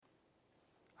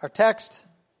Our text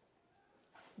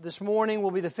this morning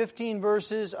will be the 15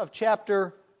 verses of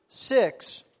chapter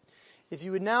 6. If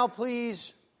you would now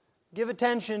please give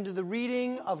attention to the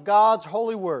reading of God's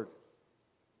holy word.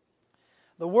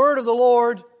 The word of the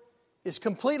Lord is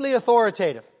completely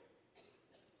authoritative.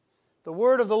 The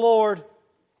word of the Lord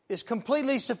is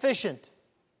completely sufficient.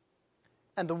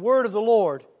 And the word of the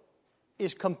Lord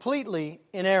is completely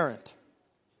inerrant.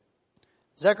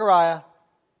 Zechariah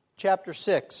chapter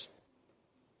 6.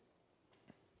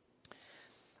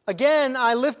 Again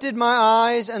I lifted my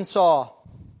eyes and saw,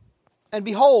 and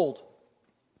behold,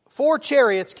 4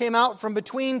 chariots came out from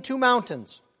between 2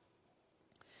 mountains.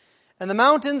 And the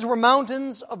mountains were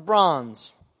mountains of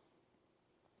bronze.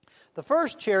 The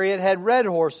first chariot had red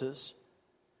horses,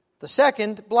 the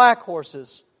second black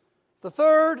horses, the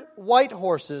third white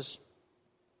horses,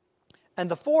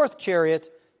 and the fourth chariot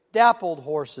dappled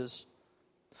horses,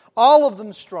 all of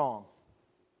them strong.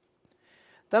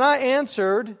 Then I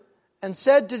answered and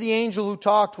said to the angel who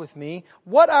talked with me,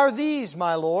 "What are these,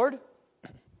 my Lord?"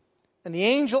 And the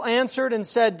angel answered and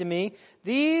said to me,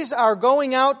 "These are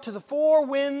going out to the 4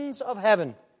 winds of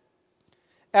heaven,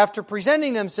 after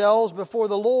presenting themselves before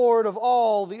the Lord of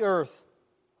all the earth.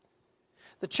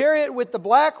 The chariot with the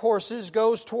black horses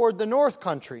goes toward the north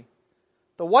country.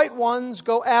 The white ones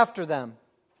go after them,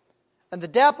 and the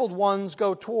dappled ones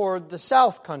go toward the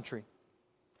south country."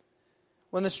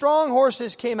 When the strong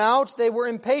horses came out, they were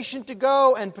impatient to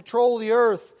go and patrol the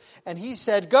earth. And he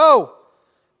said, "Go,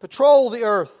 patrol the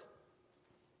earth."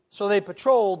 So they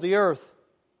patrolled the earth.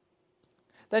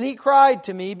 Then he cried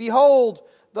to me, "Behold,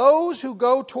 those who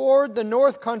go toward the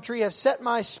north country have set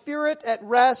my spirit at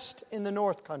rest in the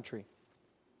north country."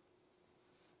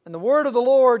 And the word of the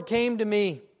Lord came to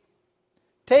me,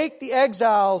 "Take the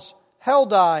exiles,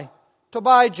 Heldai,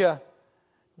 Tobijah,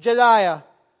 Jedaiah,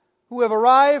 who have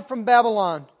arrived from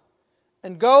Babylon,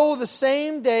 and go the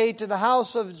same day to the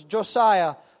house of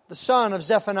Josiah, the son of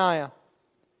Zephaniah.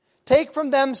 Take from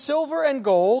them silver and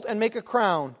gold, and make a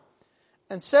crown,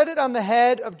 and set it on the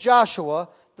head of Joshua,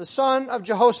 the son of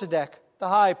Jehozadak, the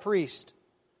high priest.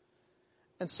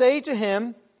 And say to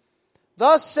him,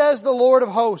 Thus says the Lord of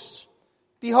hosts,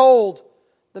 Behold,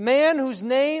 the man whose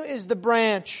name is the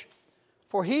branch,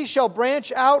 for he shall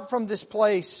branch out from this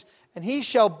place, and he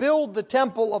shall build the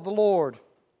temple of the Lord.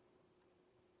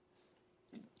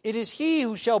 It is he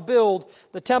who shall build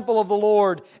the temple of the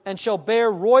Lord, and shall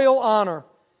bear royal honor,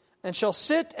 and shall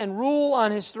sit and rule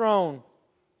on his throne.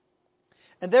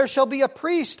 And there shall be a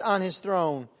priest on his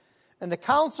throne, and the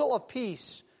counsel of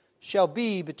peace shall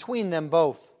be between them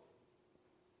both.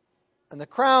 And the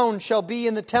crown shall be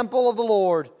in the temple of the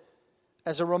Lord,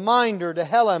 as a reminder to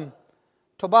Helem,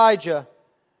 Tobijah,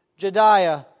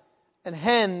 Jedaiah, and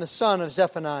Hen, the son of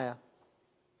Zephaniah.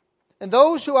 And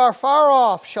those who are far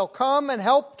off shall come and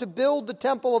help to build the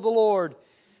temple of the Lord.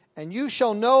 And you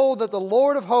shall know that the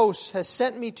Lord of hosts has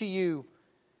sent me to you.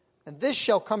 And this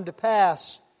shall come to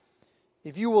pass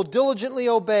if you will diligently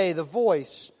obey the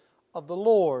voice of the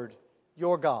Lord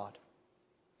your God."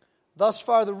 Thus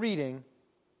far the reading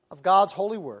of God's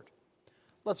holy word.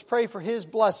 Let's pray for His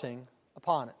blessing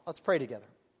upon it. Let's pray together.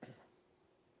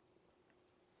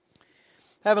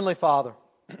 Heavenly Father,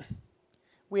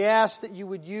 we ask that you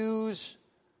would use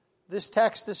this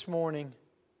text this morning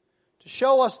to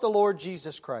show us the Lord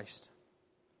Jesus Christ,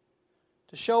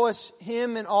 to show us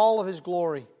Him in all of His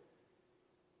glory,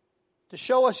 to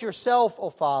show us yourself, O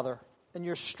Father, and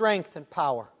your strength and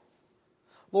power.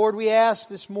 Lord, we ask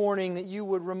this morning that you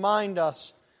would remind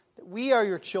us that we are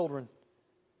your children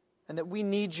and that we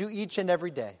need you each and every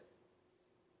day.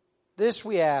 This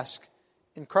we ask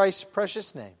in Christ's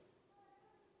precious name.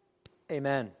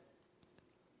 Amen.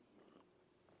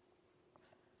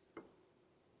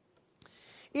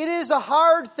 It is a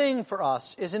hard thing for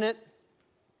us, isn't it,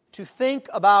 to think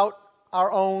about our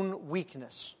own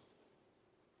weakness.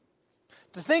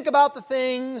 To think about the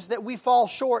things that we fall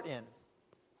short in.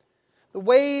 The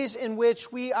ways in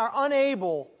which we are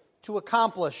unable to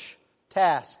accomplish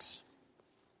tasks.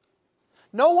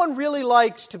 No one really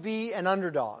likes to be an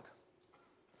underdog.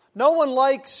 No one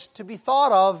likes to be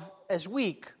thought of as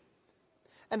weak.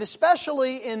 And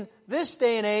especially in this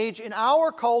day and age, in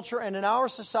our culture and in our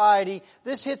society,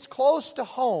 this hits close to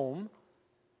home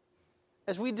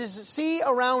as we see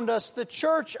around us the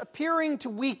church appearing to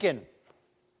weaken.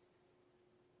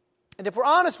 And if we're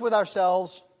honest with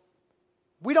ourselves,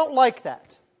 we don't like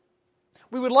that.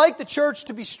 We would like the church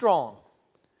to be strong.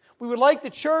 We would like the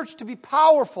church to be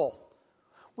powerful.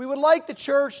 We would like the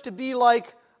church to be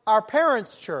like our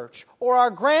parents' church or our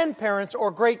grandparents'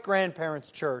 or great-grandparents'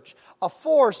 church, a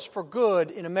force for good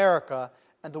in America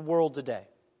and the world today.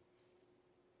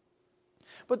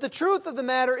 But the truth of the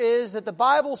matter is that the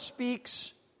Bible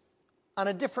speaks on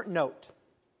a different note.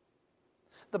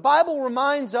 The Bible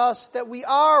reminds us that we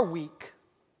are weak,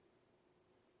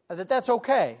 and that that's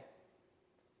okay,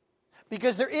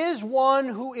 because there is one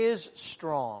who is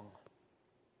strong.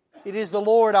 It is the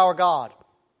Lord our God.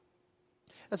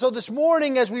 And so this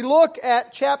morning, as we look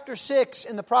at chapter 6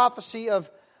 in the prophecy of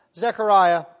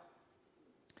Zechariah,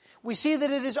 we see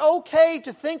that it is okay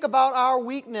to think about our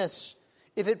weakness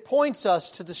if it points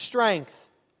us to the strength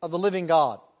of the living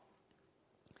God.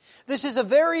 This is a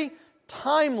very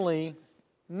timely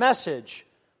message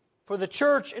for the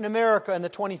church in America in the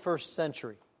 21st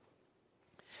century.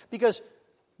 Because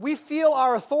we feel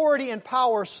our authority and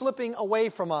power slipping away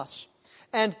from us.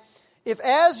 And if,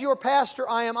 as your pastor,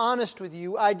 I am honest with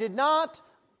you, I did not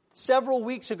several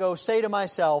weeks ago say to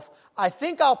myself, I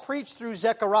think I'll preach through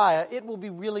Zechariah, it will be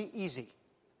really easy.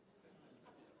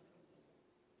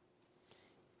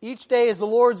 Each day as the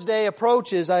Lord's Day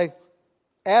approaches, I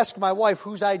ask my wife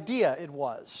whose idea it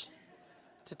was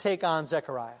to take on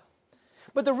Zechariah.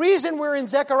 But the reason we're in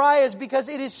Zechariah is because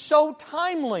it is so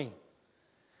timely.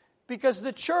 Because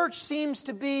the church seems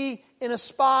to be in a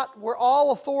spot where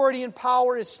all authority and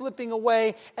power is slipping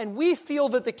away, and we feel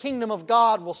that the kingdom of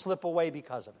God will slip away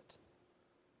because of it.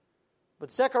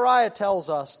 But Zechariah tells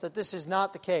us that this is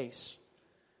not the case.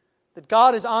 That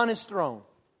God is on His throne,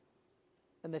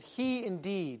 and that He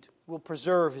indeed will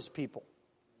preserve His people.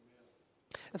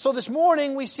 And so this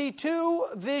morning we see two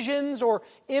visions or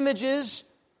images.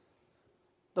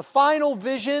 The final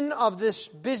vision of this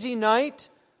busy night,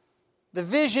 the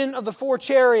vision of the 4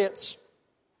 chariots.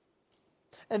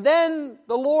 And then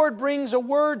the Lord brings a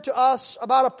word to us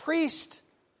about a priest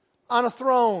on a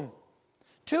throne.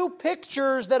 2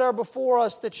 pictures that are before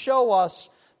us that show us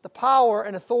the power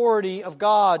and authority of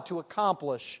God to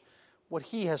accomplish what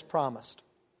He has promised.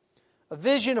 A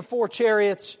vision of 4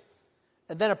 chariots,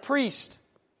 and then a priest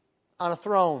on a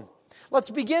throne. Let's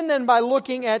begin then by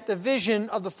looking at the vision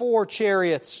of the 4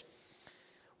 chariots.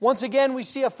 Once again, we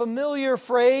see a familiar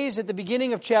phrase at the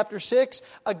beginning of chapter 6.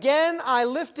 Again, I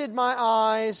lifted my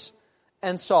eyes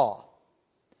and saw.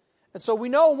 And so we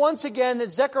know once again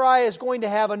that Zechariah is going to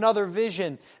have another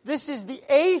vision. This is the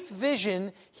 8th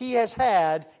vision he has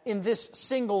had in this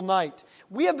single night.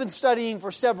 We have been studying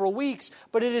for several weeks,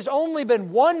 but it has only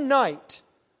been one night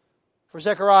for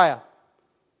Zechariah.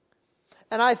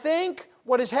 And I think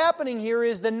what is happening here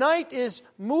is the night is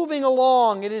moving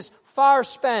along. It is far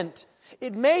spent.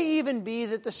 It may even be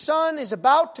that the sun is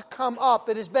about to come up.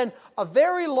 It has been a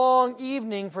very long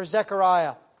evening for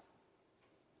Zechariah.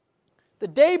 The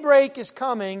daybreak is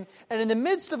coming, and in the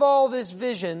midst of all this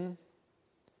vision,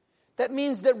 that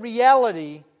means that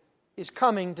reality is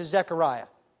coming to Zechariah.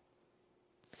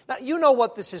 Now, you know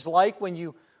what this is like when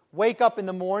you wake up in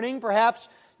the morning. Perhaps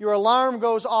your alarm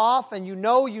goes off, and you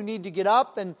know you need to get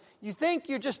up, and you think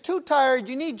you're just too tired,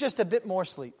 you need just a bit more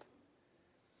sleep.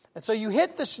 And so you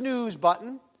hit the snooze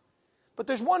button, but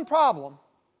there's one problem.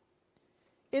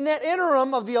 In that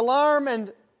interim of the alarm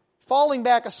and falling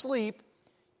back asleep,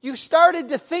 you've started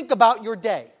to think about your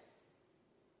day.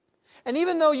 And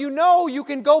even though you know you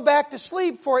can go back to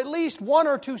sleep for at least 1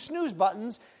 or 2 snooze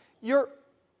buttons, you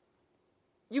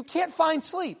can't find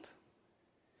sleep.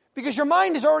 Because your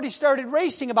mind has already started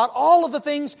racing about all of the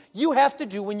things you have to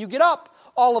do when you get up,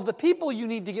 all of the people you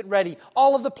need to get ready,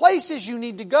 all of the places you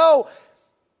need to go.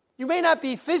 You may not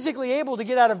be physically able to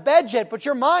get out of bed yet, but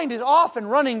your mind is off and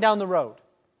running down the road.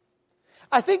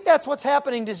 I think that's what's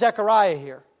happening to Zechariah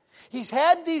here. He's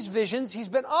had these visions, he's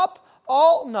been up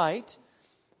all night,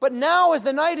 but now as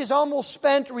the night is almost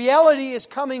spent, reality is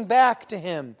coming back to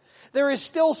him. There is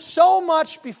still so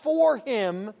much before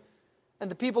him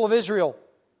and the people of Israel.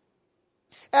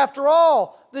 After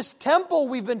all, this temple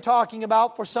we've been talking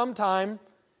about for some time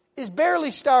is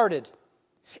barely started.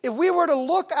 If we were to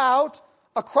look out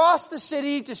across the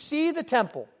city to see the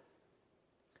temple,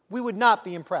 we would not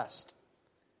be impressed.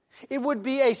 It would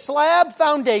be a slab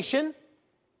foundation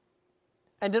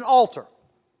and an altar.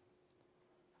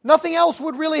 Nothing else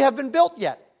would really have been built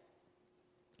yet.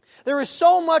 There is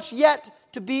so much yet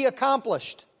to be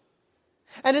accomplished.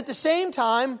 And at the same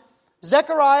time,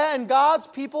 Zechariah and God's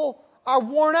people are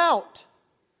worn out.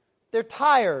 They're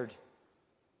tired.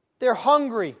 They're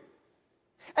hungry.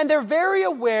 And they're very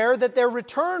aware that their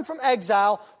return from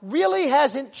exile really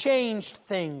hasn't changed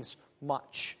things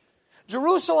much.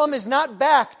 Jerusalem is not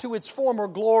back to its former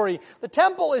glory. The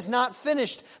temple is not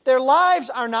finished. Their lives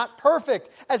are not perfect.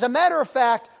 As a matter of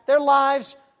fact, their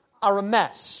lives are a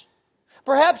mess.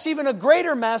 Perhaps even a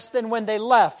greater mess than when they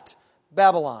left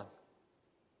Babylon.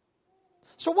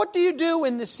 So what do you do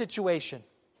in this situation?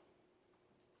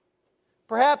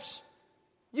 Perhaps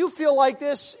you feel like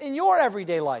this in your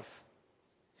everyday life.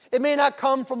 It may not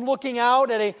come from looking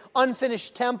out at an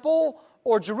unfinished temple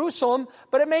or Jerusalem,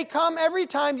 but it may come every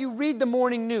time you read the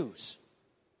morning news.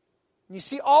 You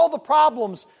see all the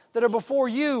problems that are before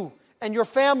you and your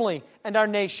family and our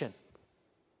nation.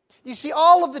 You see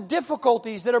all of the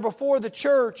difficulties that are before the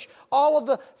church, all of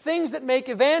the things that make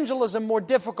evangelism more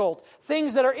difficult,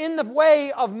 things that are in the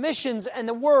way of missions and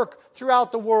the work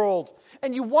throughout the world.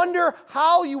 And you wonder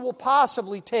how you will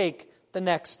possibly take the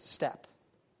next step.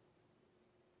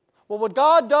 Well, what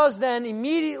God does then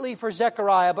immediately for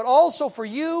Zechariah, but also for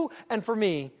you and for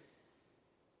me,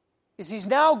 is He's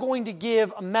now going to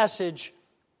give a message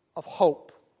of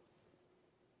hope.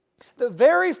 The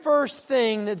very first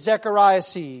thing that Zechariah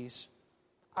sees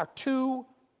are two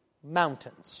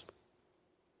mountains.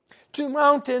 Two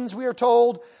mountains, we are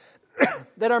told,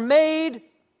 that are made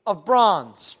of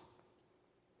bronze.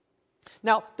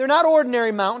 Now, they're not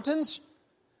ordinary mountains.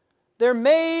 They're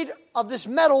made of this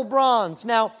metal bronze.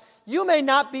 Now, you may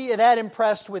not be that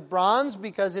impressed with bronze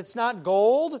because it's not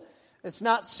gold, it's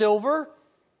not silver,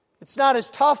 it's not as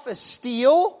tough as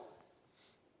steel.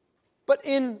 But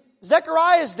in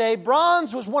Zechariah's day,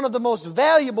 bronze was one of the most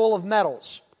valuable of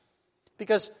metals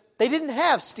because they didn't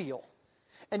have steel.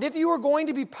 And if you were going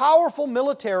to be powerful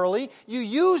militarily, you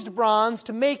used bronze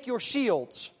to make your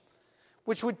shields,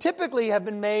 which would typically have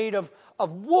been made of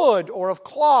wood or of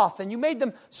cloth, and you made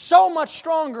them so much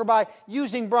stronger by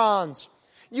using bronze.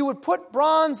 You would put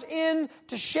bronze in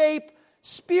to shape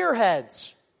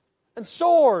spearheads and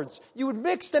swords. You would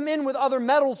mix them in with other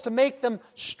metals to make them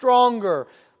stronger.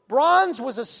 Bronze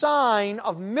was a sign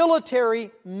of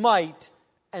military might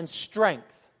and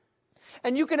strength.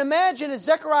 And you can imagine as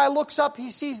Zechariah looks up,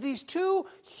 he sees these two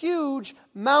huge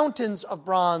mountains of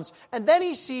bronze, and then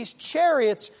he sees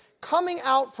chariots coming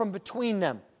out from between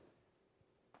them.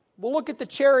 We'll look at the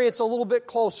chariots a little bit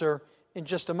closer in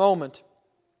just a moment.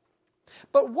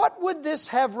 But what would this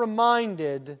have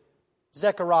reminded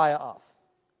Zechariah of?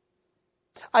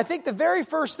 I think the very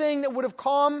first thing that would have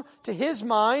come to his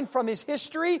mind from his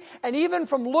history and even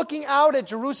from looking out at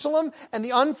Jerusalem and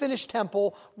the unfinished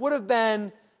temple would have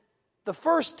been the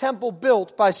first temple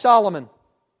built by Solomon.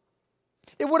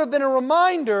 It would have been a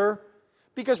reminder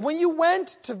because when you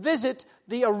went to visit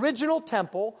the original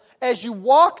temple, as you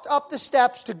walked up the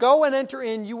steps to go and enter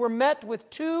in, you were met with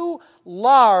two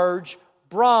large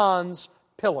bronze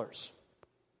pillars.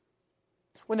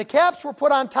 When the caps were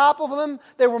put on top of them,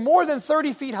 they were more than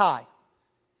 30 feet high.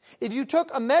 If you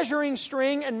took a measuring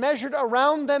string and measured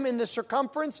around them in the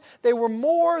circumference, they were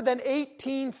more than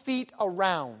 18 feet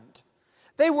around.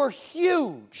 They were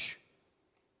huge.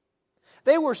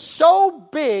 They were so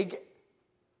big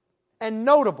and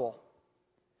notable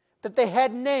that they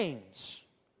had names.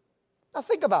 Now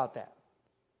think about that.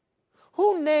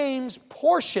 Who names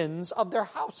portions of their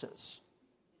houses?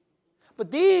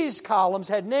 But these columns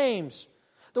had names.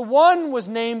 The one was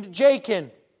named Jachin,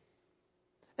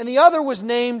 and the other was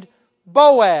named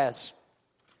Boaz.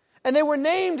 And they were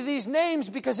named these names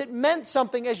because it meant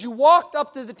something. As you walked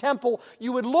up to the temple,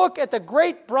 you would look at the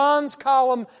great bronze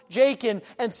column Jachin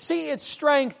and see its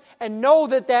strength and know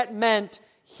that that meant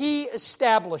He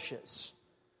establishes,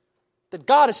 that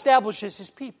God establishes His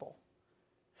people.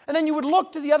 And then you would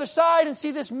look to the other side and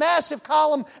see this massive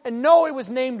column and know it was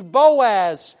named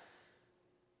Boaz.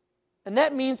 And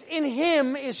that means in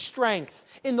Him is strength.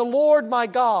 In the Lord my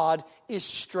God is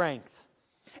strength.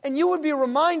 And you would be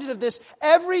reminded of this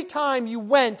every time you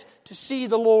went to see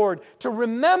the Lord, to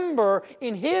remember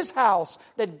in His house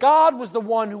that God was the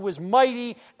one who was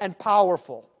mighty and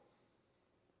powerful.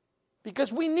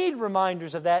 Because we need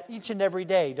reminders of that each and every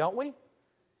day, don't we?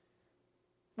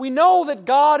 We know that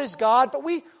God is God, but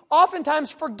we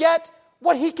oftentimes forget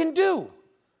what He can do.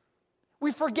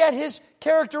 We forget His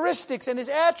characteristics and His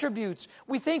attributes.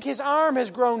 We think His arm has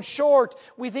grown short.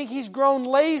 We think He's grown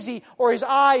lazy or His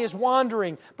eye is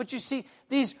wandering. But you see,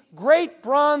 these great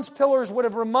bronze pillars would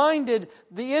have reminded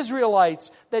the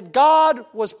Israelites that God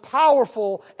was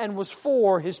powerful and was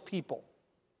for His people.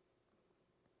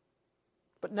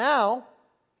 But now,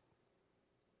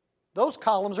 those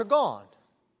columns are gone.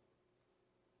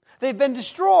 They've been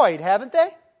destroyed, haven't they?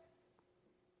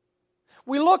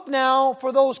 We look now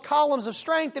for those columns of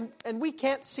strength and we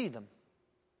can't see them.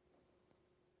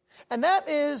 And that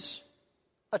is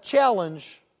a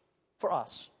challenge for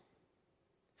us.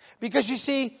 Because you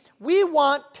see, we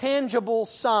want tangible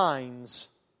signs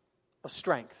of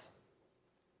strength.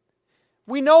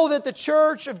 We know that the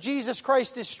church of Jesus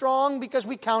Christ is strong because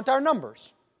we count our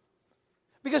numbers.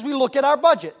 Because we look at our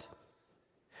budget.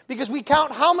 Because we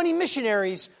count how many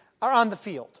missionaries are on the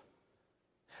field.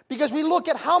 because we look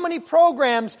at how many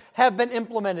programs have been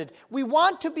implemented. We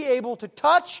want to be able to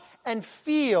touch and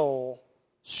feel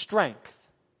strength.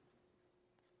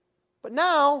 But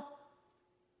now,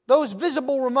 those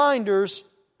visible reminders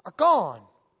are gone.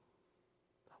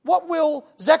 What will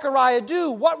Zechariah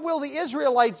do? What will the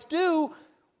Israelites do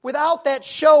without that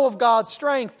show of God's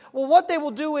strength? Well, what they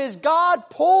will do is God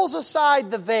pulls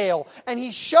aside the veil and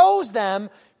He shows them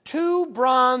 2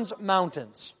 bronze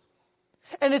mountains.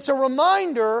 And it's a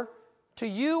reminder to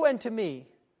you and to me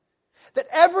that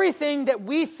everything that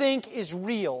we think is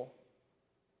real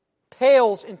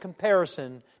pales in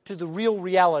comparison to the real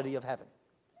reality of heaven.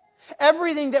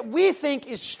 Everything that we think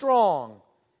is strong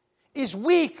is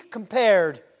weak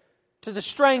compared to the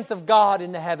strength of God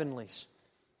in the heavenlies.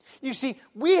 You see,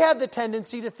 we have the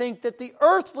tendency to think that the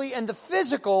earthly and the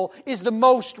physical is the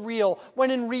most real,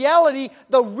 when in reality,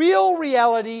 the real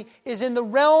reality is in the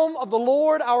realm of the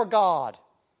Lord our God.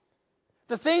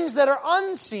 The things that are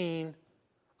unseen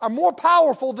are more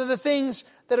powerful than the things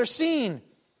that are seen.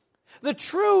 The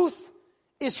truth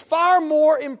is far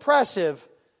more impressive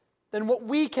than what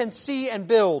we can see and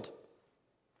build.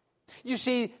 You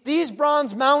see, these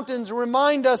bronze mountains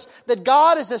remind us that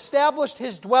God has established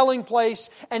His dwelling place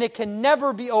and it can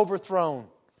never be overthrown.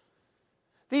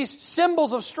 These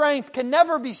symbols of strength can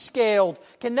never be scaled,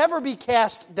 can never be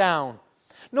cast down.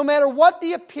 No matter what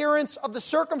the appearance of the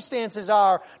circumstances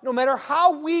are, no matter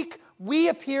how weak we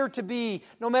appear to be,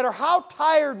 no matter how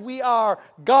tired we are,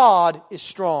 God is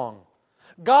strong.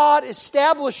 God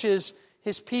establishes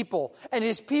His people, and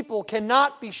His people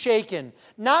cannot be shaken,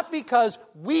 not because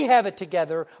we have it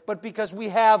together, but because we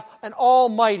have an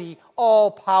almighty,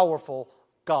 all-powerful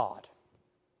God.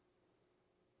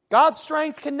 God's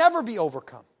strength can never be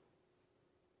overcome.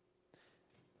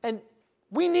 And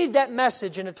we need that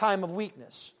message in a time of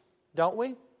weakness, don't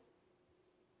we?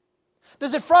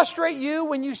 Does it frustrate you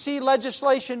when you see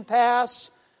legislation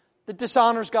pass that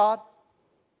dishonors God?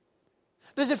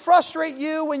 Does it frustrate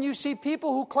you when you see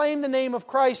people who claim the name of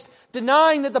Christ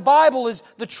denying that the Bible is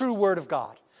the true Word of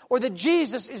God, or that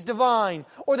Jesus is divine,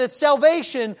 or that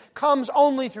salvation comes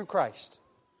only through Christ?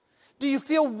 Do you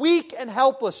feel weak and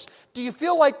helpless? Do you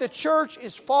feel like the church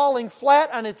is falling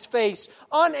flat on its face,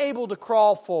 unable to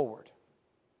crawl forward?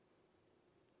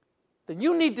 Then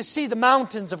you need to see the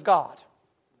mountains of God.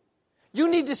 You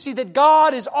need to see that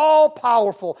God is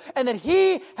all-powerful and that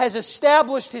He has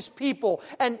established His people.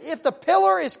 And if the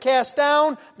pillar is cast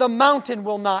down, the mountain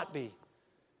will not be.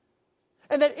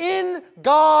 And that in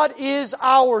God is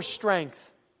our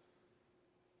strength.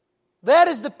 That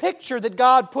is the picture that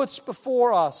God puts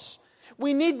before us.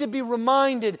 We need to be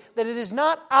reminded that it is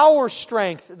not our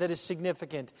strength that is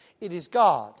significant, it is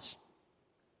God's.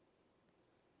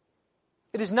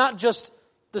 It is not just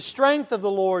the strength of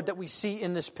the Lord that we see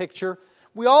in this picture.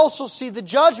 We also see the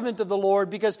judgment of the Lord,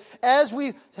 because as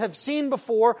we have seen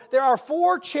before, there are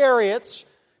 4 chariots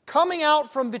coming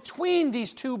out from between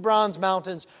these 2 bronze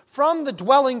mountains from the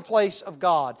dwelling place of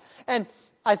God. And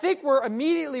I think we're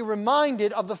immediately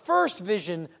reminded of the first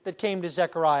vision that came to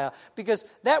Zechariah, because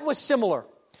that was similar.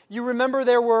 You remember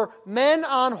there were men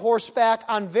on horseback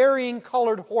on varying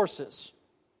colored horses.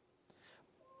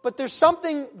 But there's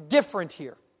something different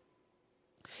here.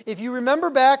 If you remember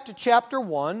back to chapter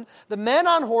 1, the men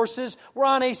on horses were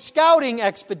on a scouting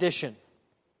expedition.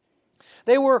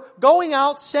 They were going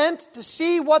out, sent to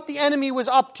see what the enemy was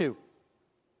up to.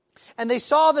 And they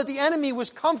saw that the enemy was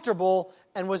comfortable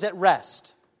and was at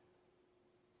rest.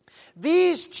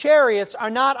 These chariots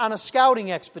are not on a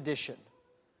scouting expedition.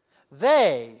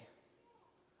 They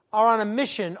are on a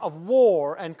mission of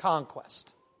war and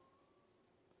conquest.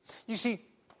 You see,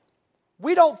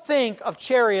 we don't think of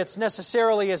chariots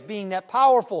necessarily as being that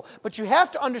powerful, but you have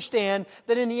to understand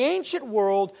that in the ancient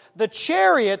world, the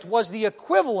chariot was the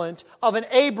equivalent of an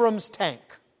Abrams tank.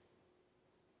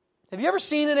 Have you ever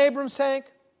seen an Abrams tank?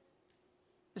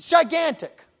 It's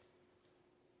gigantic.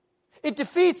 It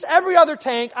defeats every other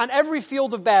tank on every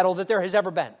field of battle that there has ever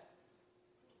been.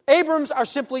 Abrams are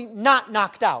simply not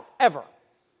knocked out, ever.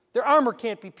 Their armor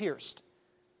can't be pierced.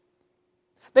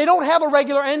 They don't have a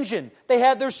regular engine.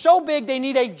 They're so big they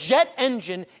need a jet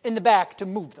engine in the back to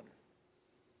move them.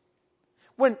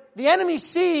 When the enemy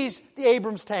sees the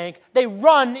Abrams tank, they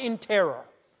run in terror.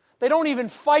 They don't even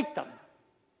fight them.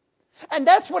 And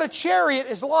that's what a chariot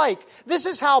is like. This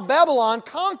is how Babylon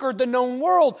conquered the known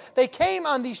world. They came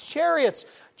on these chariots.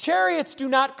 Chariots do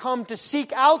not come to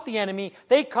seek out the enemy.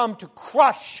 They come to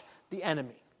crush the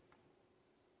enemy.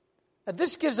 And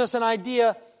this gives us an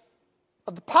idea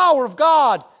of the power of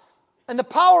God and the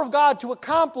power of God to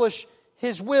accomplish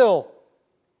His will.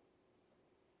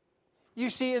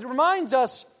 You see, it reminds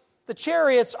us, the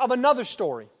chariots, of another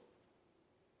story.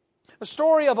 a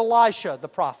story of Elisha, the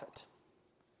prophet,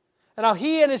 and how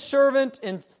he and his servant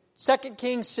in 2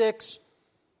 Kings 6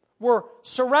 were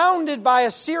surrounded by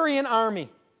a Syrian army.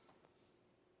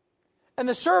 And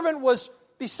the servant was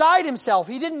beside himself.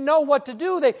 He didn't know what to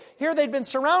do. They'd been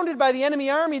surrounded by the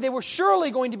enemy army. They were surely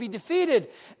going to be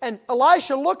defeated. And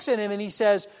Elisha looks at him and he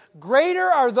says,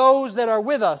 "Greater are those that are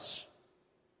with us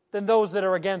than those that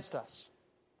are against us."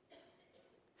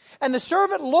 And the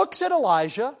servant looks at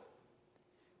Elijah,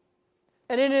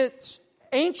 and in its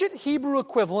ancient Hebrew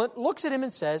equivalent, looks at him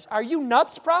and says, "Are you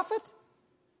nuts, prophet?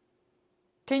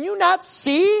 Can you not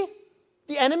see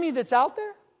the enemy that's out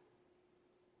there?"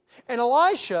 And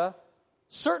Elisha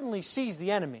certainly sees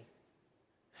the enemy.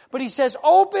 But he says,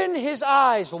 "Open his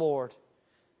eyes, Lord."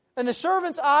 And the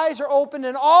servant's eyes are opened,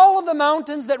 and all of the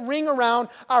mountains that ring around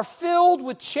are filled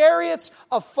with chariots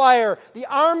of fire, the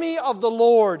army of the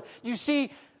Lord. You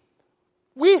see,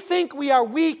 we think we are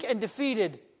weak and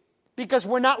defeated because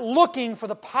we're not looking for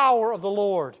the power of the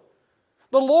Lord.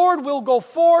 The Lord will go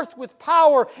forth with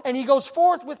power, and He goes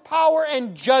forth with power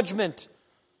and judgment.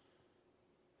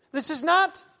 This is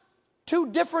not too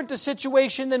different a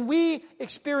situation than we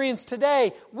experience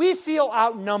today. We feel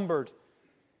outnumbered.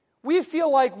 We feel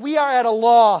like we are at a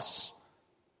loss.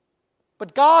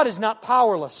 But God is not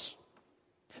powerless.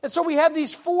 And so we have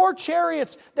these 4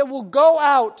 chariots that will go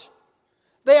out.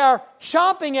 They are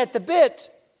chomping at the bit.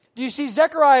 Do you see?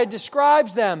 Zechariah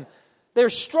describes them. They're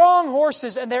strong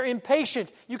horses and they're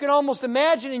impatient. You can almost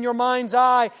imagine in your mind's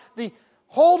eye the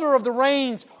holder of the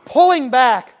reins pulling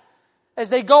back as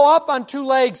they go up on 2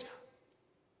 legs.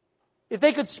 If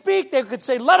they could speak, they could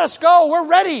say, "Let us go, we're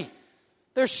ready."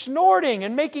 They're snorting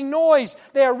and making noise.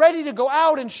 They are ready to go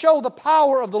out and show the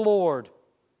power of the Lord.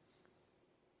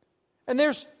 And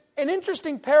there's an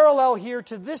interesting parallel here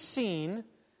to this scene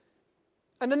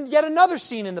and then yet another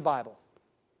scene in the Bible.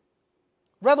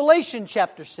 Revelation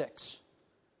chapter 6.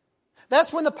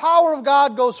 That's when the power of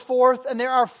God goes forth, and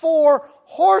there are 4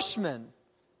 horsemen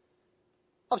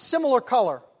of similar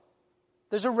color.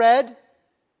 There's a red,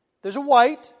 there's a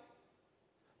white,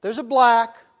 there's a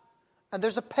black, and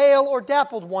there's a pale or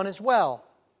dappled one as well.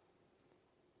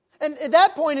 And at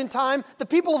that point in time, the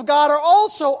people of God are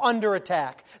also under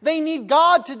attack. They need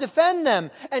God to defend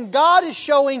them, and God is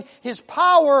showing His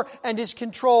power and His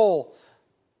control.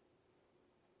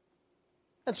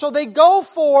 And so they go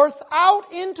forth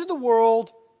out into the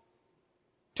world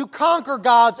to conquer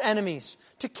God's enemies,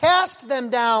 to cast them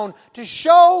down, to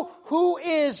show who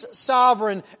is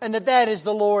sovereign and that is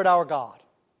the Lord our God.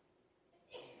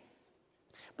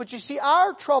 But you see,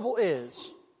 our trouble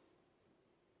is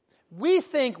we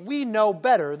think we know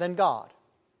better than God.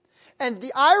 And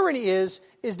the irony is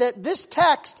that this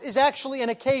text is actually an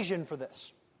occasion for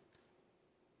this.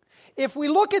 If we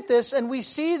look at this and we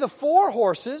see the 4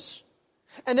 horses,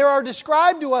 and there are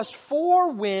described to us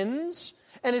 4 winds,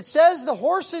 and it says the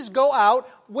horses go out,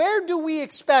 where do we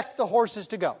expect the horses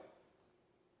to go?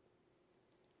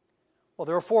 Well,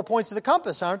 there are 4 points of the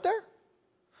compass, aren't there?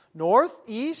 North,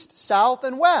 east, south,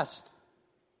 and west.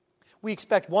 We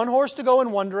expect one horse to go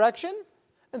in one direction,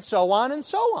 and so on and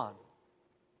so on.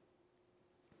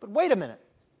 But wait a minute.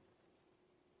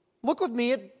 Look with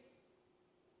me at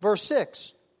verse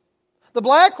 6. The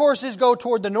black horses go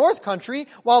toward the north country,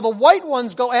 while the white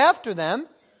ones go after them.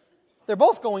 They're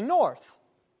both going north.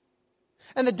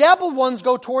 And the dappled ones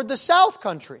go toward the south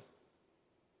country.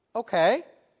 Okay.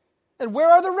 And where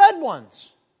are the red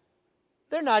ones?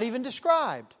 They're not even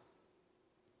described.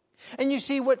 And you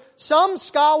see, what some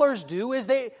scholars do is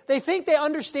they think they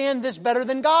understand this better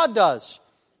than God does.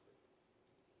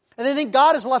 And they think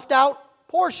God has left out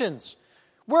portions.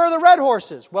 Where are the red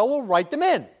horses? Well, we'll write them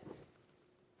in.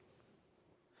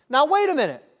 Now, wait a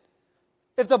minute.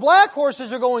 If the black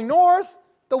horses are going north,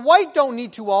 the white don't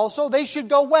need to also. They should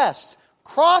go west.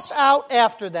 Cross out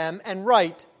after them and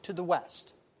write to the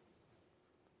west.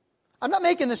 I'm not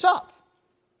making this up.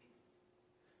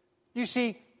 You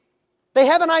see, they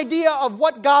have an idea of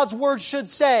what God's Word should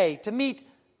say to meet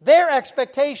their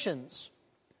expectations.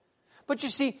 But you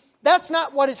see, that's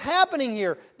not what is happening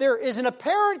here. There is an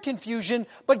apparent confusion,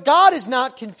 but God is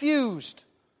not confused.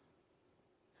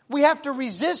 We have to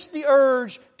resist the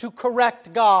urge to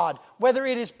correct God, whether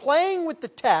it is playing with the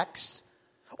text,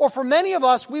 or for many of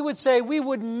us, we would say we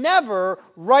would never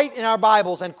write in our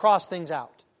Bibles and cross things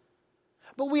out.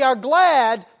 But we are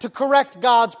glad to correct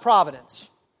God's providence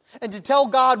and to tell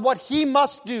God what He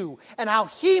must do and how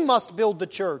He must build the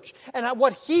church and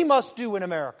what He must do in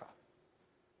America.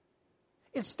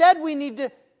 Instead, we need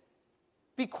to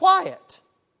be quiet,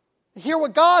 hear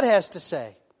what God has to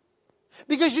say,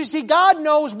 Because you see, God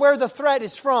knows where the threat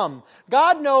is from.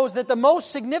 God knows that the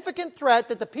most significant threat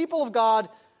that the people of God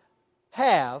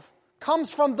have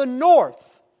comes from the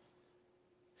north.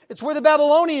 It's where the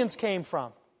Babylonians came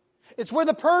from. It's where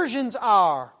the Persians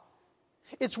are.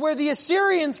 It's where the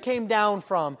Assyrians came down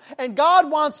from. And God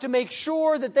wants to make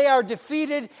sure that they are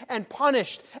defeated and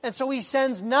punished. And so He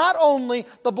sends not only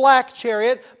the black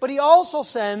chariot, but He also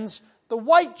sends the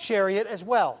white chariot as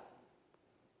well.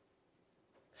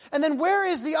 And then where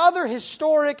is the other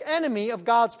historic enemy of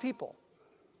God's people?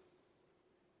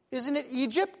 Isn't it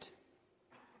Egypt?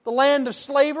 The land of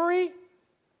slavery?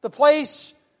 The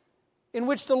place in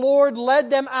which the Lord led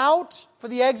them out for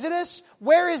the Exodus?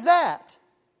 Where is that?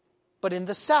 But in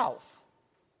the south.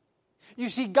 You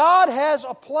see, God has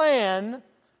a plan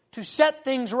to set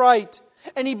things right.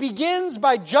 And He begins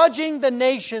by judging the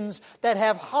nations that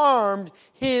have harmed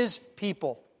His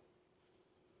people.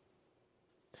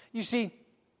 You see,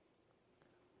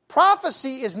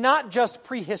 prophecy is not just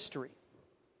prehistory.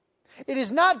 It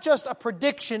is not just a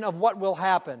prediction of what will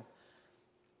happen.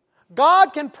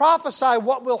 God can prophesy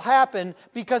what will happen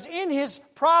because in His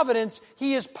providence,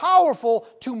 He is powerful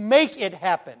to make it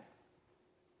happen.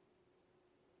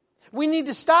 We need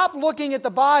to stop looking at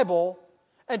the Bible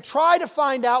and try to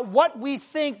find out what we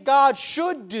think God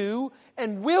should do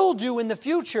and will do in the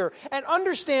future, and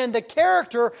understand the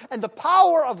character and the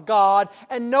power of God,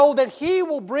 and know that He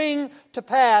will bring to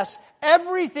pass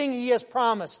everything He has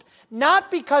promised, not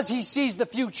because He sees the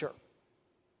future,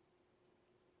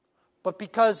 but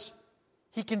because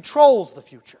He controls the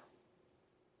future,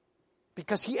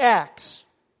 because He acts.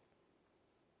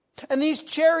 And these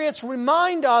chariots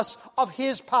remind us of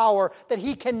His power, that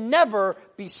He can never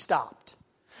be stopped.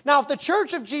 Now, if the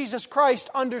Church of Jesus Christ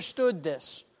understood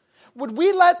this, would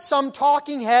we let some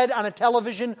talking head on a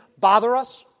television bother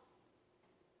us?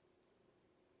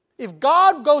 If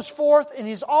God goes forth in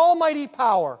His almighty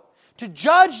power to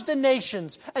judge the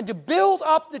nations and to build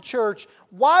up the church,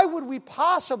 why would we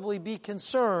possibly be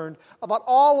concerned about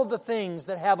all of the things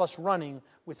that have us running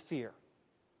with fear?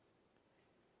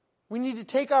 We need to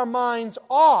take our minds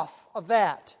off of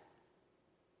that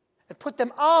and put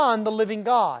them on the living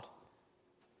God,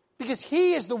 because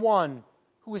He is the one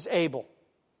who is able.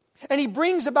 And He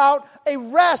brings about a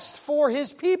rest for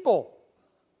His people.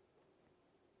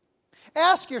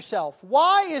 Ask yourself,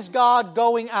 why is God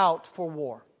going out for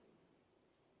war?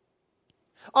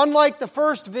 Unlike the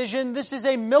first vision, this is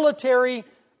a military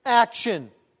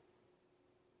action.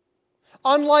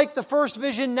 Unlike the first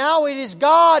vision, now it is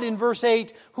God, in verse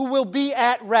 8, who will be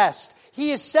at rest.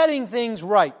 He is setting things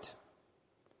right.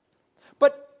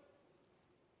 But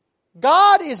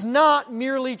God is not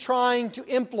merely trying to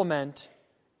implement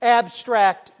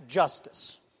abstract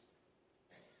justice.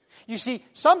 You see,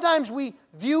 sometimes we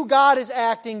view God as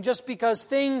acting just because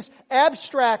things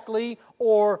abstractly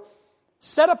or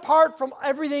set apart from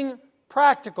everything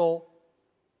practical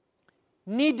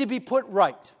need to be put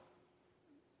right.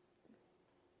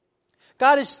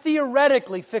 God is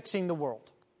theoretically fixing the world.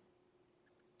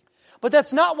 But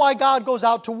that's not why God goes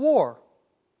out to war.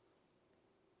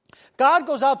 God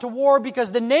goes out to war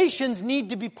because the nations need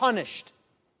to be punished,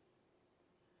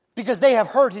 because they have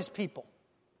hurt His people.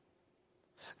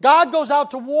 God goes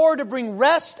out to war to bring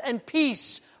rest and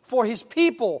peace for His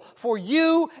people, for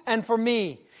you and for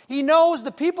me. He knows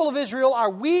the people of Israel are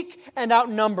weak and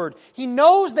outnumbered. He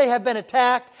knows they have been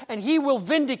attacked, and He will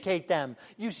vindicate them.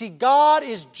 You see, God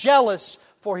is jealous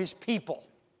for His people.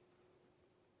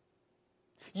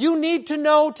 You need to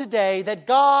know today that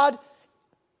God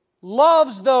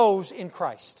loves those in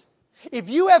Christ. If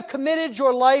you have committed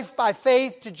your life by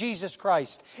faith to Jesus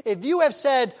Christ, if you have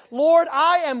said, Lord,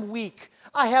 I am weak,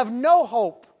 I have no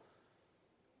hope,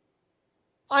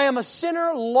 I am a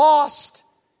sinner lost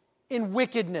in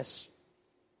wickedness,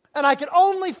 and I can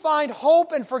only find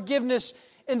hope and forgiveness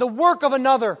in the work of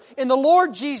another, in the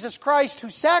Lord Jesus Christ, who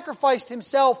sacrificed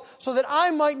Himself so that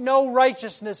I might know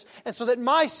righteousness and so that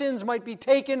my sins might be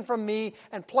taken from me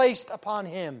and placed upon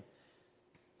Him.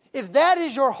 If that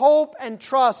is your hope and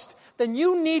trust, then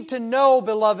you need to know,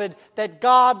 beloved, that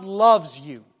God loves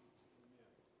you.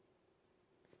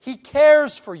 He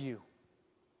cares for you,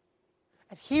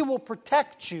 and He will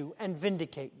protect you and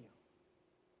vindicate you.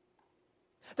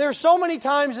 There are so many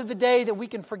times of the day that we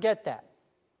can forget that.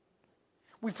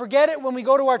 We forget it when we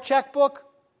go to our checkbook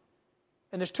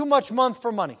and there's too much month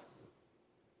for money.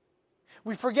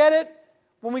 We forget it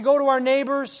when we go to our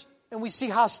neighbors and we see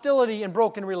hostility and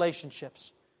broken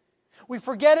relationships. We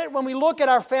forget it when we look at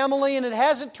our family and it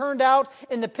hasn't turned out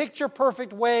in the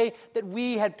picture-perfect way that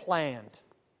we had planned.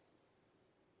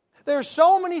 There are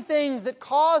so many things that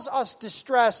cause us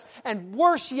distress, and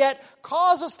worse yet,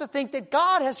 cause us to think that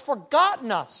God has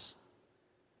forgotten us.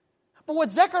 But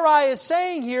what Zechariah is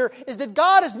saying here is that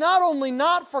God has not only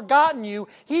not forgotten you,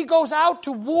 He goes out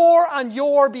to war on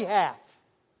your behalf.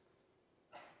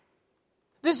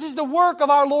 This is the work of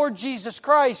our Lord Jesus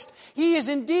Christ. He is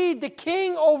indeed the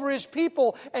king over His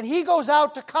people, and He goes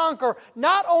out to conquer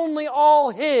not only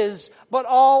all His, but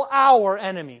all our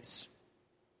enemies.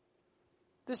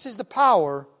 This is the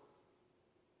power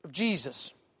of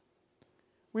Jesus.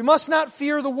 We must not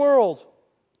fear the world,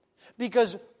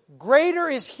 because greater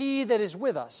is He that is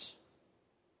with us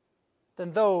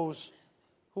than those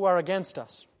who are against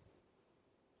us.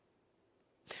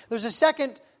 There's a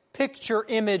second picture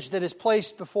image that is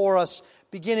placed before us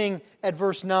beginning at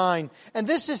verse 9. And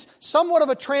this is somewhat of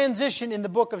a transition in the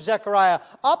book of Zechariah.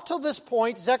 Up till this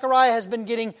point, Zechariah has been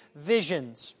getting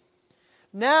visions.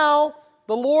 Now,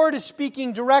 the Lord is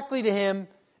speaking directly to him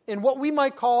in what we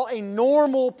might call a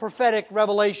normal prophetic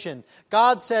revelation.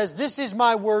 God says, "This is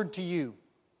my word to you."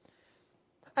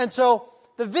 And so,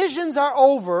 the visions are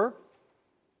over,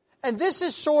 and this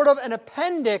is sort of an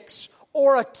appendix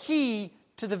or a key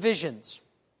to the visions.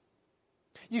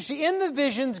 You see, in the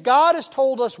visions, God has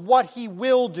told us what He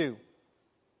will do.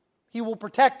 He will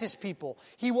protect His people.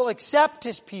 He will accept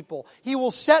His people. He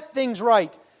will set things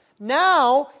right.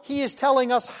 Now, He is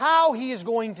telling us how He is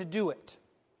going to do it.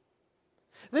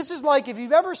 This is like if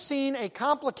you've ever seen a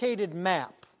complicated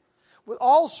map with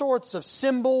all sorts of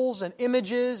symbols and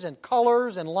images and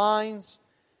colors and lines,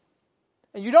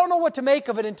 and you don't know what to make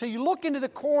of it until you look into the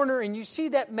corner and you see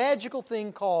that magical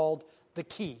thing called the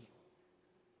key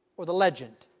or the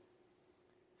legend.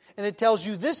 And it tells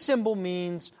you this symbol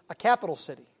means a capital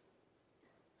city.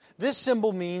 This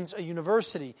symbol means a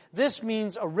university. This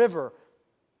means a river.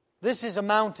 This is a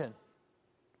mountain.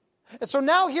 And so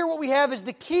now here what we have is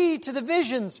the key to the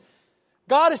visions.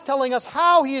 God is telling us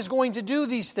how He is going to do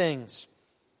these things.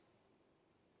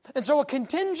 And so a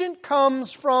contingent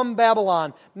comes from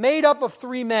Babylon, made up of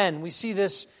 3 men. We see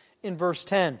this in verse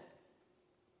 10.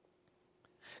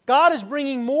 God is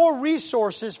bringing more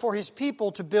resources for His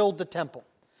people to build the temple.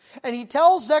 And He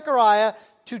tells Zechariah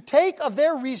to take of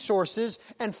their resources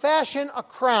and fashion a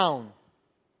crown,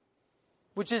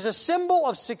 which is a symbol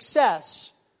of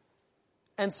success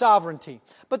and sovereignty.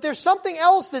 But there's something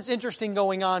else that's interesting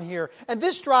going on here, and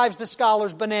this drives the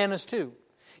scholars bananas too.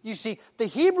 You see, the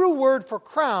Hebrew word for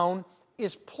crown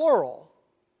is plural,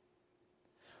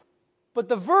 but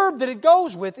the verb that it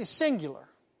goes with is singular.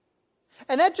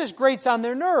 And that just grates on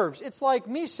their nerves. It's like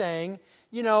me saying,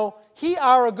 he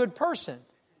are a good person.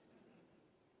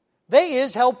 They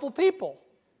is helpful people.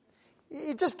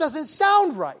 It just doesn't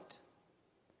sound right.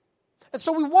 And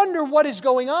so we wonder what is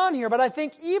going on here, but I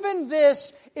think even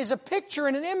this is a picture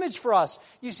and an image for us.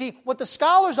 You see, what the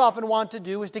scholars often want to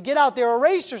do is to get out their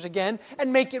erasers again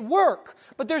and make it work.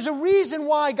 But there's a reason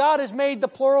why God has made the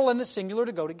plural and the singular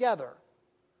to go together.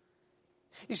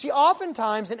 You see,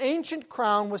 oftentimes an ancient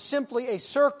crown was simply a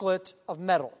circlet of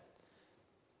metal.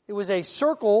 It was a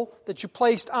circle that you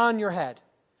placed on your head.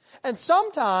 And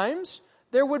sometimes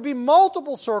there would be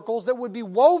multiple circles that would be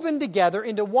woven together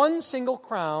into one single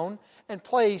crown and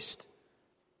placed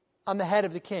on the head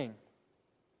of the king.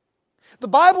 The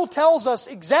Bible tells us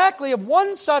exactly of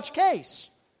one such case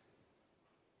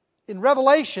in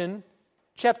Revelation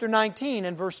chapter 19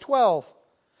 and verse 12.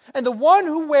 And the one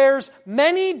who wears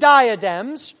many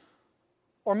diadems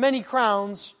or many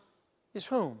crowns is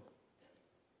whom?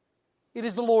 It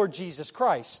is the Lord Jesus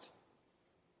Christ.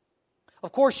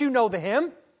 Of course, you know the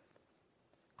hymn.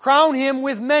 Crown Him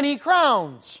with many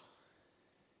crowns.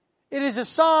 It is a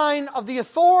sign of the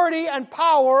authority and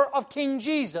power of King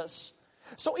Jesus.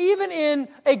 So even in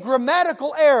a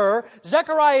grammatical error,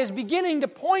 Zechariah is beginning to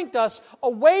point us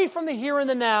away from the here and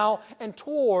the now and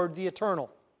toward the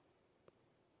eternal.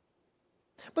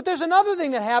 But there's another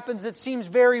thing that happens that seems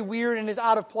very weird and is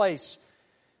out of place.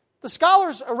 The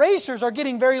scholars' erasers are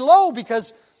getting very low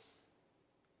because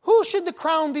who should the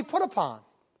crown be put upon?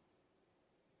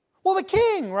 Well, the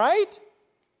king, right?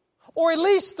 Or at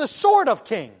least the sort of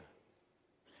king.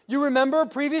 You remember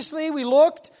previously we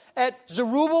looked at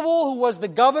Zerubbabel, who was the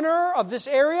governor of this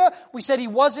area. We said he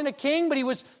wasn't a king, but he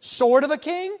was sort of a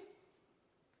king.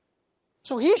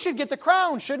 So he should get the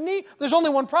crown, shouldn't he? There's only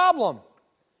one problem.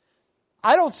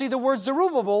 I don't see the word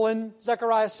Zerubbabel in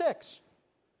Zechariah 6.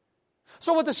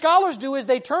 So what the scholars do is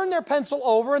they turn their pencil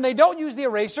over and they don't use the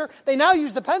eraser. They now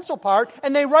use the pencil part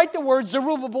and they write the word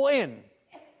Zerubbabel in.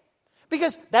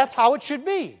 Because that's how it should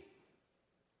be.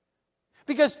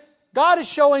 Because God is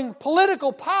showing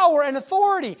political power and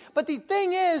authority. But the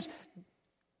thing is,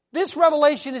 This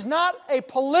revelation is not a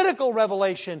political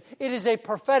revelation. It is a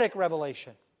prophetic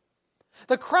revelation.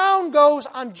 The crown goes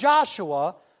on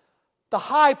Joshua, the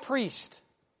high priest.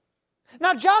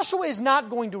 Now, Joshua is not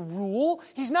going to rule.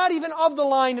 He's not even of the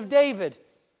line of David.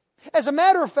 As a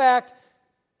matter of fact,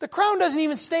 the crown doesn't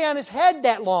even stay on his head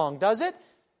that long, does it?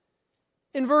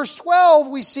 In verse 12,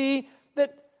 we see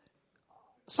that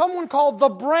someone called the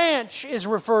branch is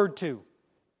referred to.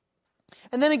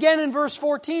 And then again in verse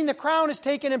 14, the crown is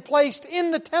taken and placed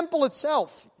in the temple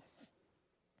itself.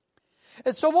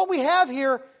 And so what we have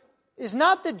here is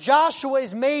not that Joshua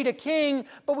is made a king,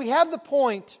 but we have the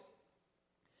point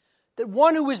that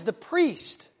one who is the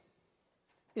priest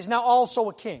is now also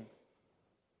a king.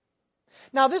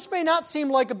 Now, this may not seem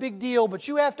like a big deal, but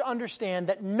you have to understand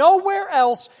that nowhere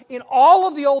else in all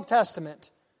of the Old Testament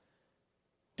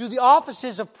do the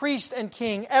offices of priest and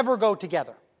king ever go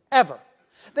together. Ever.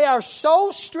 They are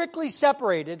so strictly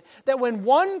separated that when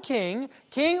one king,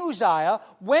 King Uzziah,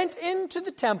 went into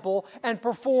the temple and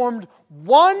performed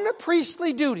one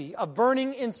priestly duty of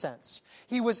burning incense,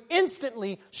 he was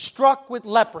instantly struck with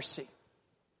leprosy.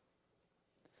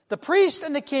 The priest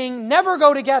and the king never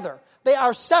go together. They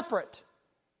are separate.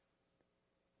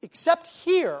 Except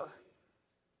here,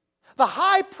 the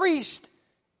high priest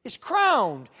is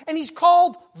crowned, and he's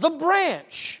called the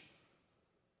branch.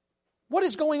 What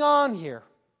is going on here?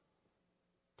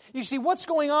 You see, what's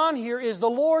going on here is the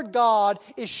Lord God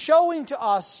is showing to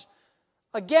us,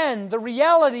 again, the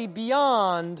reality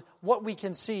beyond what we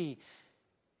can see.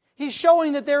 He's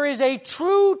showing that there is a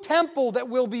true temple that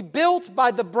will be built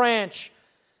by the branch.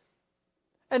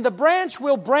 And the branch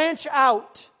will branch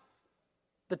out,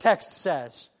 the text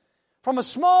says. From a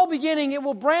small beginning, it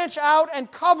will branch out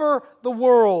and cover the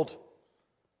world.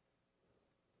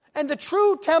 And the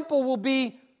true temple will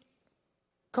be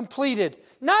completed.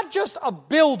 Not just a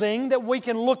building that we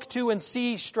can look to and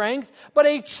see strength, but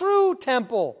a true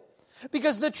temple.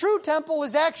 Because the true temple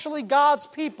is actually God's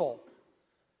people,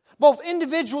 both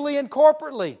individually and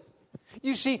corporately.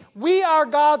 You see, we are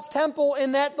God's temple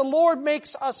in that the Lord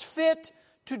makes us fit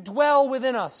to dwell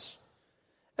within us,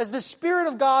 as the Spirit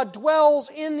of God dwells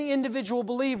in the individual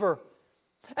believer.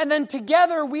 And then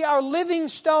together we are living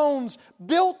stones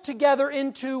built together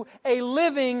into a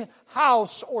living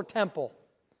house or temple.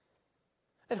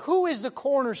 And who is the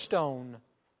cornerstone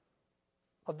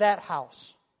of that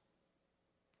house?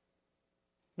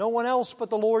 No one else but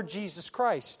the Lord Jesus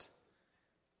Christ.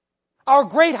 Our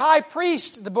great high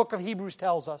priest, the book of Hebrews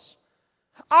tells us.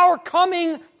 Our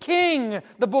coming king,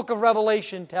 the book of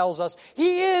Revelation tells us.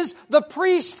 He is the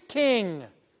priest king.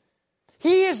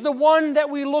 He is the one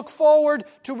that we look forward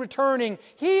to returning.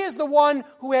 He is the one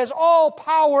who has all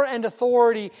power and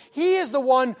authority. He is the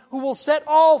one who will set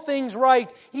all things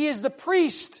right. He is the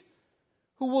priest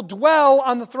who will dwell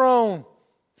on the throne.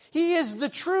 He is the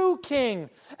true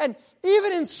king. And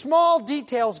even in small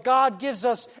details, God gives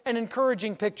us an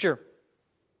encouraging picture.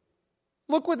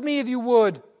 Look with me, if you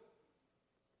would,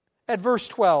 at verse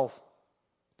 12.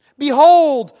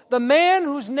 Behold, the man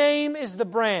whose name is the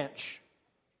branch.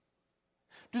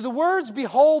 Do the words,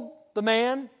 behold the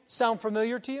man, sound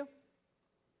familiar to you?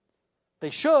 They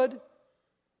should.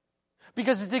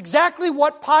 Because it's exactly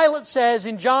what Pilate says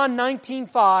in John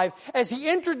 19:5 as he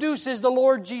introduces the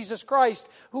Lord Jesus Christ,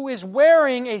 who is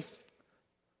wearing a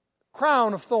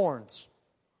crown of thorns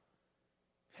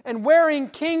and wearing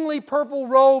kingly purple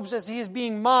robes as he is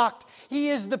being mocked. He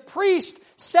is the priest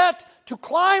set to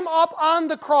climb up on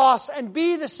the cross and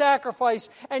be the sacrifice,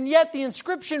 and yet the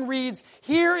inscription reads,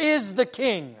 "Here is the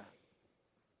King."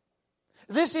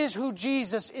 This is who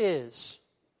Jesus is.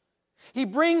 He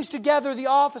brings together the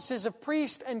offices of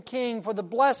priest and king for the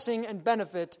blessing and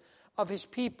benefit of His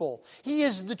people. He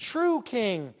is the true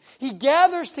King. He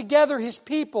gathers together His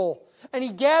people, and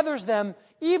He gathers them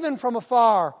even from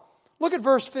afar. Look at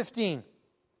verse 15.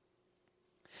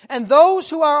 And those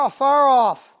who are afar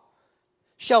off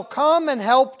shall come and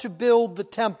help to build the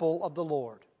temple of the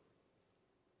Lord.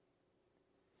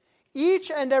 Each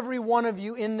and every one of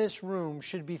you in this room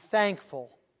should be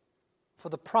thankful for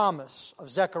the promise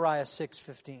of Zechariah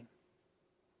 6:15.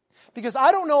 Because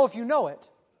I don't know if you know it,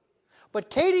 but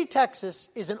Katy, Texas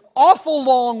is an awful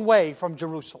long way from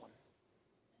Jerusalem.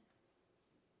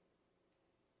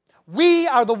 We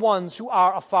are the ones who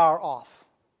are afar off.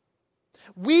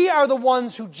 We are the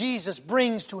ones who Jesus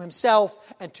brings to Himself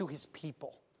and to His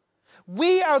people.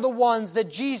 We are the ones that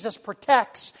Jesus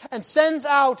protects and sends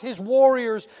out His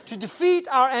warriors to defeat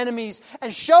our enemies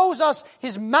and shows us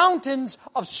His mountains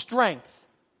of strength.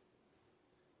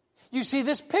 You see,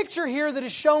 this picture here that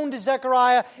is shown to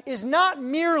Zechariah is not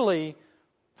merely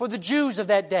for the Jews of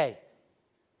that day.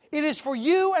 It is for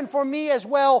you and for me as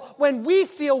well when we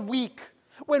feel weak,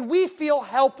 when we feel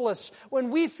helpless, when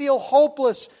we feel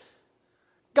hopeless.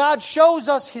 God shows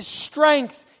us His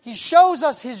strength. He shows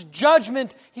us His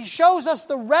judgment. He shows us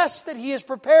the rest that He has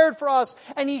prepared for us.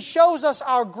 And He shows us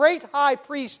our great high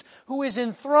priest who is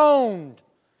enthroned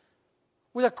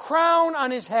with a crown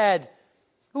on His head,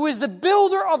 who is the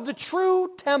builder of the true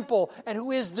temple and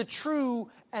who is the true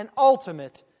and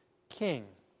ultimate King.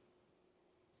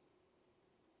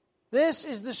 This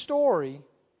is the story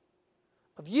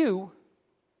of you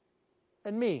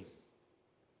and me.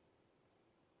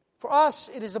 For us,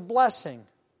 it is a blessing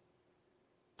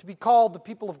to be called the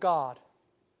people of God.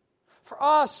 For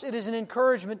us, it is an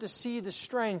encouragement to see the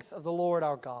strength of the Lord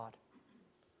our God.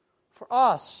 For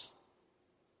us,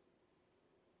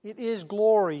 it is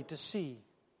glory to see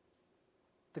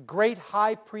the great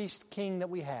high priest king that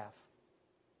we have,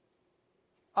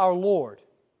 our Lord,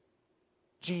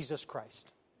 Jesus Christ.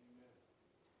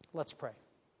 Let's pray.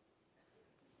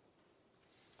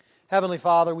 Heavenly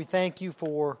Father, we thank You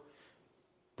for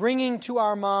bringing to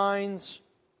our minds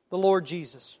the Lord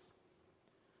Jesus.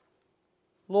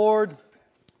 Lord,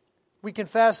 we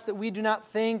confess that we do not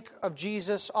think of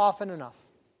Jesus often enough,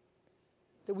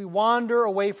 that we wander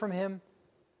away from Him,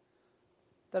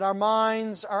 that our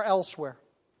minds are elsewhere.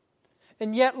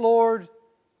 And yet, Lord,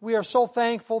 we are so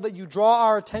thankful that You draw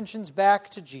our attentions back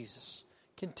to Jesus,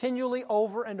 continually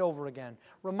over and over again,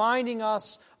 reminding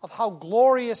us of how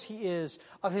glorious He is,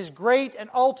 of His great and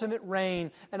ultimate reign,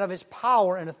 and of His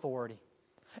power and authority.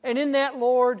 And in that,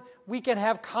 Lord, we can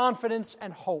have confidence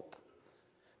and hope,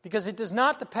 because it does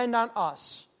not depend on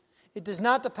us. It does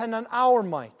not depend on our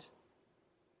might.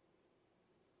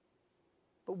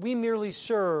 But we merely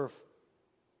serve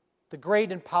the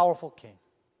great and powerful King.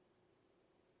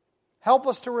 Help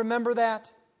us to remember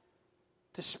that,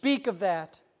 to speak of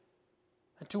that,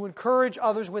 and to encourage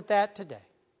others with that today.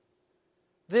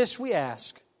 This we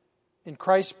ask in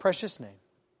Christ's precious name.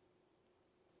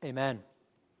 Amen.